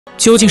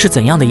究竟是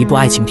怎样的一部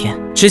爱情片，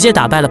直接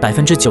打败了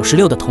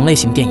96%的同类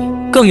型电影，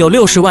更有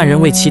60万人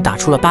为其打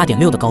出了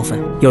8.6的高分。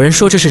有人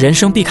说这是人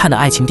生必看的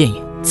爱情电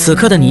影。此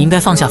刻的你应该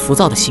放下浮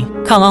躁的心，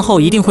看完后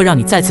一定会让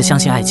你再次相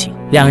信爱情。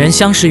两人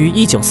相识于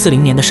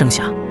1940年的盛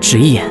夏，只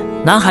一眼，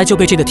男孩就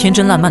被这个天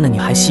真烂漫的女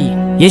孩吸引。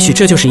也许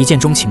这就是一见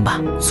钟情吧。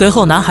随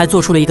后，男孩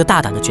做出了一个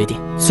大胆的决定，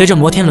随着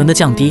摩天轮的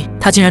降低，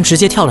他竟然直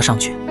接跳了上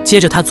去。接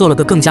着，他做了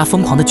个更加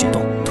疯狂的举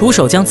动，徒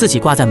手将自己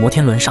挂在摩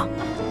天轮上。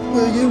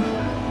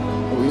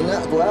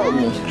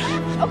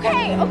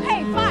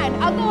Okay, fine.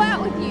 I'll go out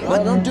with you.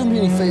 But don't do me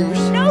any favors.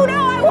 No,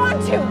 I want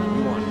to.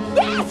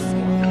 Yes.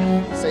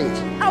 Say it.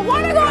 I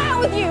want to go out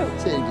with you.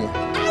 Say it again.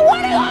 I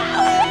want to go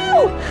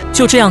out with you.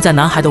 就这样，在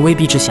男孩的威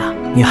逼之下，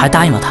女孩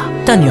答应了他。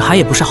但女孩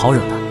也不是好惹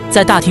的，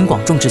在大庭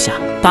广众之下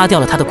扒掉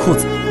了他的裤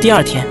子。第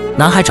二天，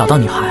男孩找到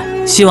女孩，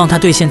希望她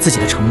兑现自己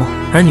的承诺，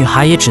而女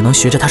孩也只能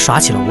学着他耍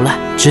起了无赖，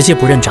直接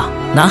不认账。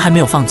男孩没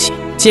有放弃，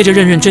接着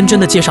认认真真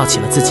的介绍起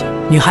了自己。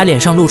女孩脸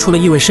上露出了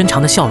意味深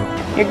长的笑容。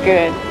You're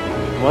good.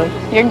 What?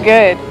 You're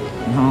good.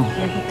 No.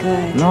 You're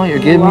good. No, you're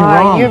getting me Wow,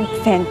 wrong. you're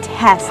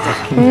fantastic.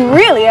 You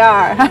really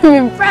are.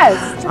 I'm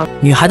impressed.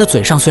 女孩的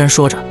嘴上虽然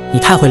说着你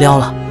太会撩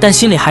了，但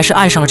心里还是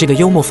爱上了这个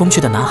幽默风趣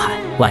的男孩。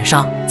晚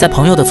上，在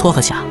朋友的撮合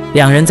下，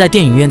两人在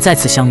电影院再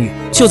次相遇。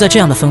就在这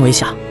样的氛围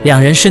下，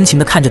两人深情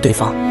地看着对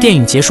方。电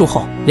影结束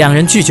后，两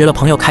人拒绝了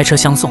朋友开车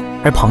相送，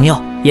而朋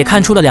友也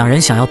看出了两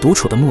人想要独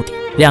处的目的。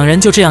两人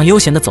就这样悠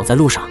闲地走在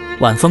路上，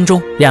晚风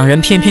中，两人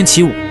翩翩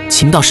起舞，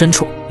情到深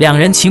处，两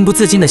人情不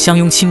自禁地相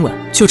拥亲吻。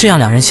就这样，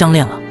两人相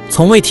恋了。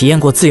从未体验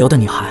过自由的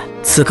女孩，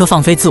此刻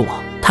放飞自我。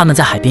他们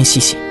在海边嬉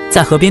戏，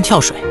在河边跳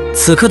水。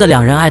此刻的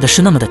两人爱的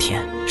是那么的甜。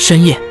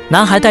深夜，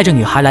男孩带着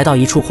女孩来到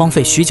一处荒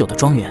废许久的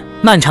庄园，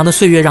漫长的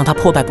岁月让他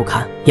破败不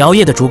堪。摇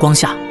曳的烛光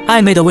下，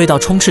暧昧的味道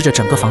充斥着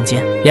整个房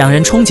间。两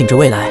人憧憬着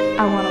未来。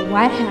I want a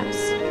white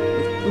house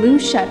with blue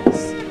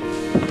shutters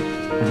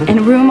and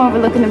a room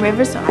overlooking the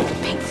river so I can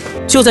paint.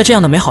 就在这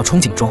样的美好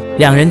憧憬中，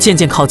两人渐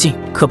渐靠近。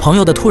可朋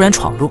友的突然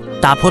闯入，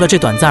打破了这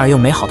短暂而又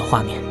美好的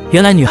画面。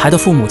原来女孩的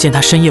父母见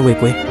她深夜未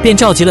归，便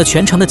召集了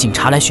全城的警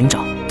察来寻找。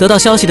得到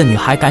消息的女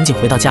孩赶紧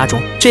回到家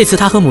中。这次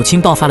她和母亲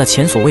爆发了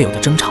前所未有的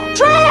争吵。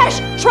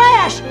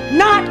Trash,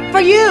 not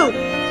for you.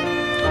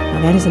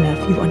 Now that is enough.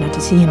 You are not to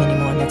see him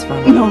anymore, and that's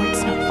final. No,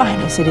 it's not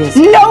final. Yes, it is.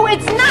 No,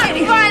 it's not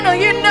final.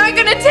 You're not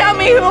gonna tell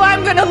me who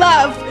I'm gonna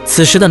love.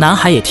 此时的男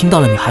孩也听到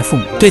了女孩父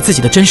母对自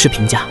己的真实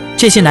评价，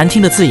这些难听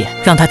的字眼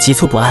让他急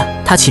促不安。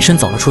他起身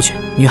走了出去，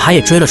女孩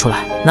也追了出来。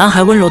男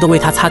孩温柔地为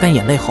她擦干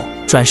眼泪后，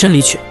转身离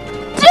去。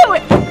Do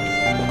it. Do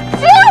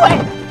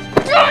it.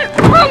 Do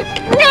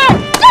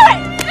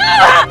it.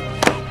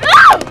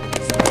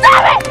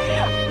 Stop it.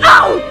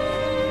 Oh.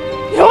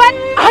 You know what?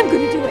 I'm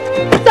gonna do it.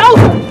 It's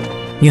over.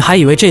 女孩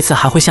以为这次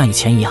还会像以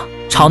前一样，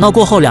吵闹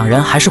过后两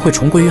人还是会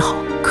重归于好。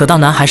可当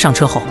男孩上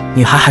车后，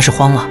女孩还是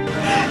慌了。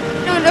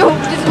No,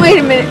 just wait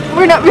a minute.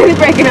 We're not really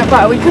breaking up,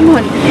 are we? Come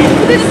on.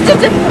 This is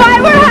just a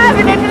fight we're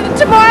having, and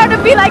tomorrow to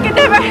be like it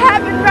never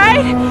happened,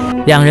 right?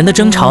 两人的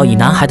争吵以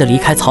男孩的离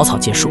开草草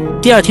结束。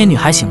第二天，女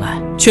孩醒来，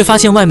却发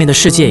现外面的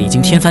世界已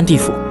经天翻地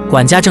覆，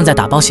管家正在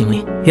打包行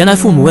李。原来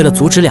父母为了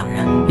阻止两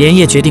人，连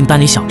夜决定搬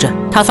离小镇。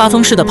她发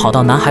疯似的跑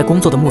到男孩工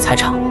作的木材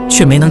厂，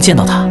却没能见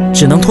到他，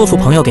只能托付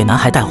朋友给男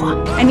孩带话。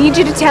I need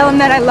you to tell him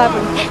that I love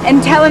him,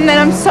 and tell him that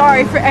I'm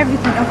sorry for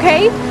everything,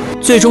 okay?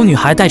 最终，女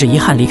孩带着遗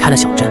憾离开了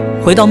小镇。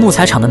回到木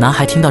材厂的男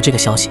孩听到这个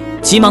消息，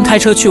急忙开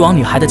车去往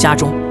女孩的家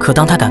中。可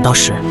当他赶到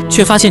时，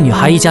却发现女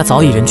孩一家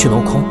早已人去楼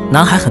空。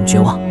男孩很绝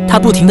望，他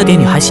不停地给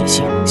女孩写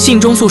信，信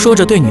中诉说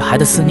着对女孩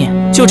的思念。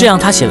就这样，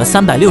他写了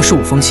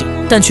365封信，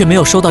但却没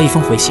有收到一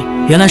封回信。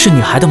原来是女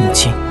孩的母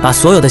亲把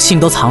所有的信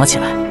都藏了起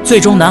来。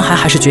最终，男孩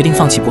还是决定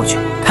放弃过去，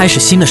开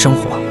始新的生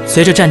活。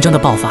随着战争的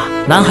爆发，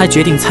男孩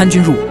决定参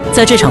军入伍。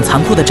在这场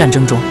残酷的战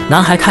争中，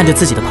男孩看着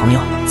自己的朋友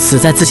死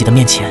在自己的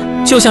面前，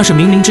就像是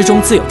冥冥之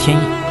中自有天意。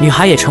女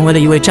孩也成为了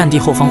一位战地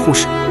后方护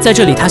士，在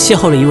这里她邂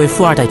逅了一位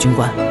富二代军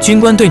官。军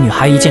官对女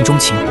孩一见钟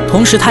情，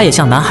同时他也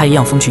像男孩一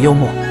样风趣幽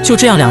默。就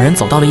这样，两人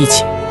走到了一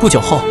起。不久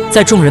后，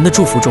在众人的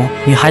祝福中，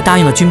女孩答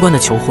应了军官的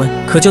求婚。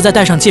可就在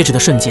戴上戒指的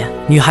瞬间，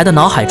女孩的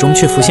脑海中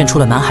却浮现出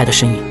了男孩的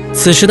身影。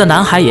此时的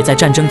男孩也在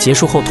战争结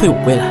束后退伍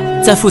归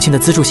来，在父亲的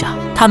资助下，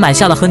他买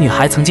下了和女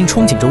孩曾经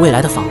憧憬着未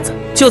来的房子。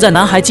就在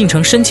男孩进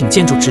城申请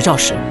建筑执照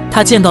时，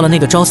他见到了那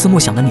个朝思暮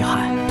想的女孩。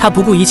他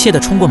不顾一切地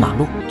冲过马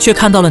路，却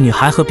看到了女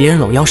孩和别人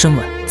搂腰深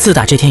吻。自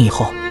打这天以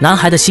后，男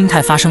孩的心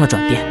态发生了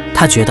转变。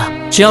他觉得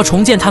只要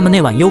重建他们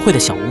那晚幽会的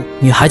小屋，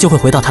女孩就会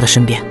回到他的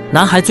身边。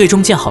男孩最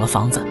终建好了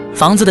房子，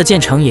房子的建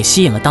成也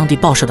吸引了当地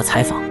报社的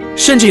采访，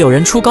甚至有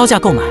人出高价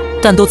购买，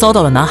但都遭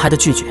到了男孩的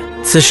拒绝。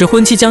此时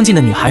婚期将近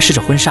的女孩试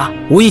着婚纱，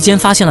无意间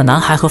发现了男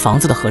孩和房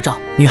子的合照。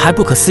女孩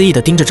不可思议地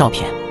盯着照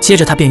片，接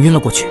着她便晕了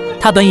过去。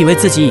她本以为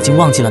自己已经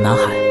忘记了男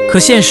孩，可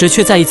现实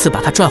却再一次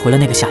把她拽回了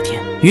那个夏天。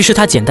于是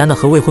她简单地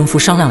和未婚夫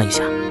商量了一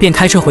下，便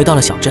开车回到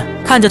了小镇，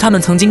看着他们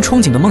曾经憧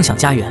憬的梦想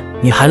家园。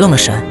女孩愣了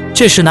神。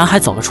这时男孩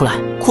走了出来，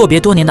阔别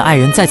多年的爱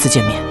人再次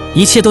见面，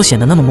一切都显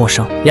得那么陌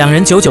生。两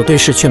人久久对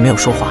视，却没有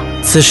说话。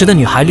此时的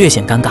女孩略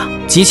显尴尬，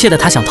急切的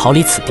她想逃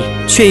离此地，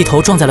却一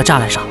头撞在了栅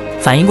栏上。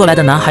反应过来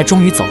的男孩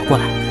终于走了过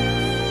来。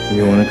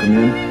You wanna come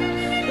in?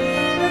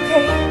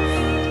 Okay.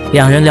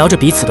 两人聊着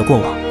彼此的过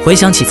往，回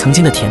想起曾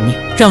经的甜蜜，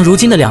让如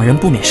今的两人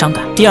不免伤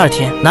感。第二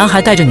天，男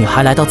孩带着女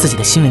孩来到自己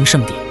的心灵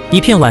圣地，一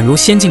片宛如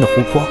仙境的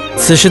湖泊。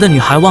此时的女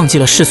孩忘记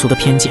了世俗的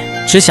偏见，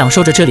只享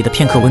受着这里的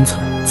片刻温存。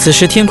此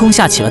时天空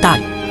下起了大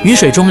雨，雨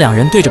水中两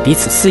人对着彼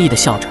此肆意地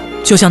笑着，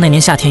就像那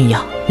年夏天一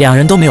样，两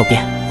人都没有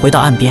变。回到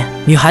岸边，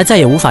女孩再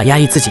也无法压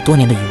抑自己多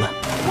年的疑问。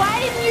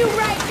Why didn't you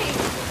write me?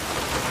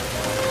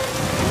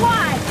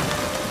 Why?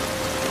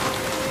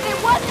 It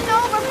wasn't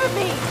over for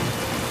me.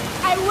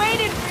 I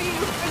waited for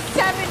you for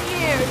 7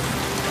 years.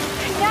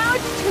 And now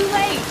it's too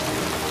late.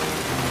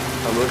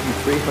 I wrote you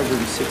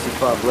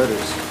 365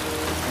 letters.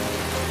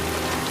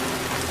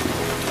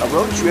 I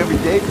wrote you every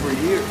day for a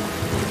year.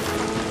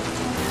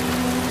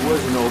 It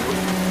wasn't over.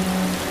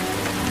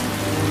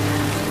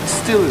 It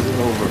still isn't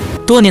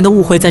over. 多年的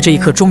误会在这一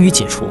刻终于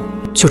解除。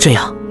就这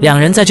样，两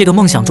人在这个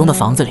梦想中的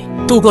房子里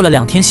度过了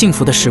2天幸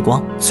福的时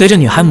光。随着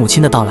女孩母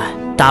亲的到来，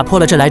打破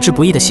了这来之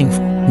不易的幸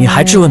福。女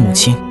孩质问母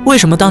亲，为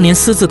什么当年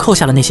私自扣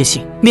下了那些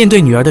信？面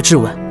对女儿的质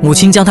问，母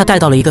亲将她带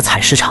到了一个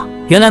采石场。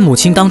原来母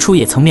亲当初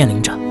也曾面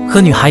临着和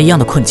女孩一样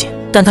的困境，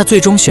但她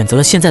最终选择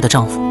了现在的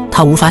丈夫。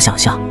她无法想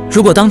象，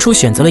如果当初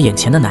选择了眼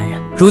前的男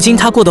人，如今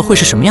她过的会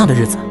是什么样的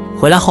日子。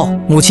回来后，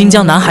母亲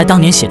将男孩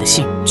当年写的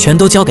信全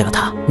都交给了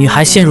她。女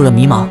孩陷入了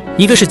迷茫，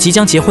一个是即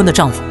将结婚的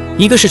丈夫，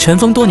一个是尘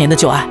封多年的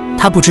旧爱，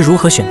她不知如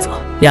何选择。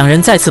两人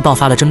再次爆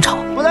发了争吵。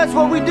 Well, that's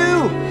what we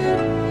do.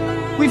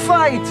 We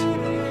fight.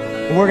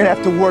 And we're gonna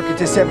have to work at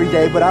this every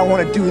day, but I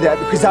want to do that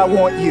because I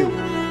want you.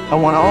 I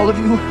want all of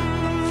you,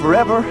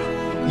 forever.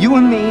 You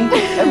and me,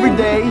 every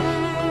day.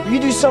 Will you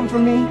do something for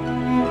me?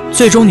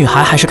 最终，女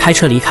孩还是开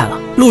车离开了。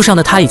路上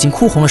的她已经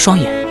哭红了双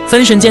眼，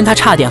分神间她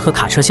差点和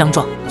卡车相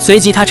撞。随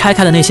即，她拆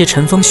开了那些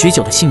尘封许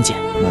久的信件。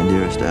My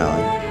dearest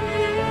Allie,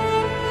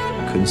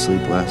 I couldn't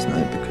sleep last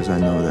night because I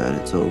know that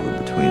it's over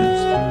between us.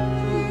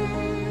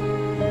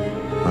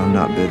 I'm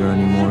not bitter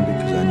anymore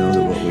because I know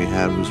that what we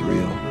had was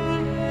real.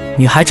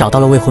 女孩找到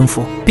了未婚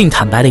夫，并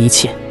坦白了一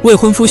切。未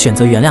婚夫选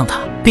择原谅她，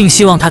并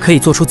希望她可以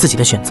做出自己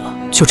的选择。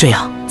就这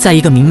样，在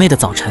一个明媚的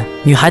早晨，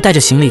女孩带着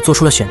行李做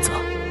出了选择。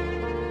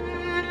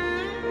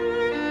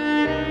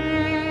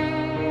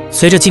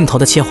随着镜头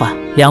的切换，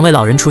两位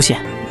老人出现。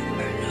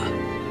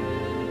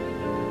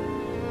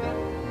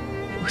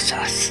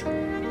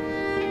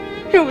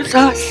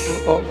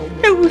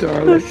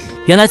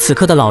原来此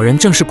刻的老人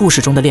正是故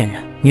事中的恋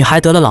人。女孩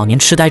得了老年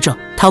痴呆症，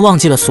她忘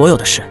记了所有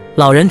的事。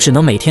老人只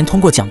能每天通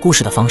过讲故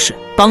事的方式，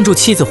帮助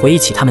妻子回忆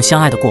起他们相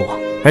爱的过往。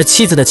而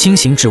妻子的清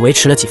醒只维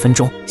持了几分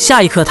钟，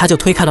下一刻他就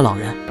推开了老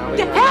人。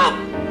Help!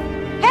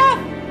 Help!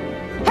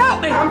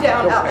 Help me! Calm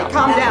down, Allie.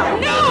 Calm down.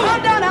 No!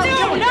 Calm down, Allie.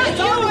 No, not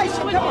you.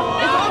 Come on.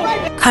 It's all right.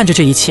 看着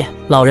这一切，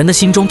老人的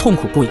心中痛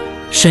苦不已。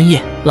深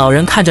夜，老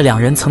人看着两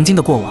人曾经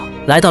的过往，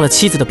来到了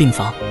妻子的病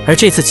房，而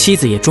这次妻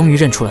子也终于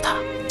认出了他。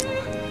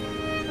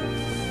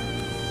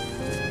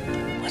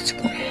What's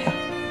gonna happen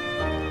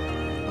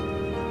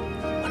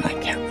when I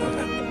can't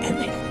remember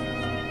anything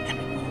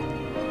anymore?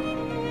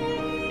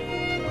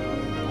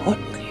 What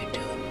will you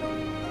do?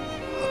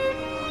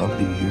 I'll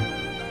be here.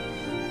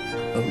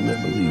 I'll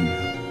never leave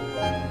you.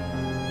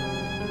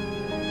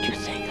 Do you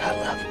think our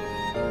love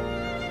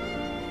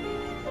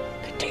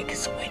could take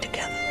us away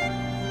together?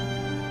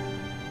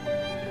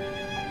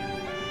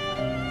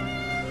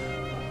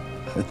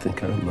 I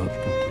think our love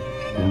can do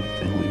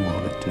anything we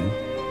want it to.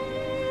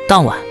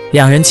 当晚，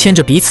两人牵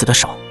着彼此的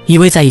手，依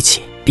偎在一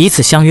起，彼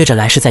此相约着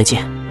来世再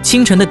见。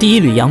清晨的第一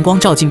缕阳光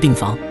照进病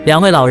房，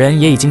两位老人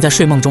也已经在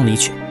睡梦中离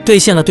去，兑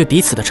现了对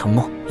彼此的承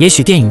诺。也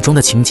许电影中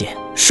的情节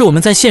是我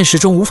们在现实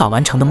中无法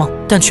完成的梦，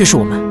但却是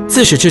我们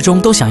自始至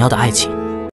终都想要的爱情。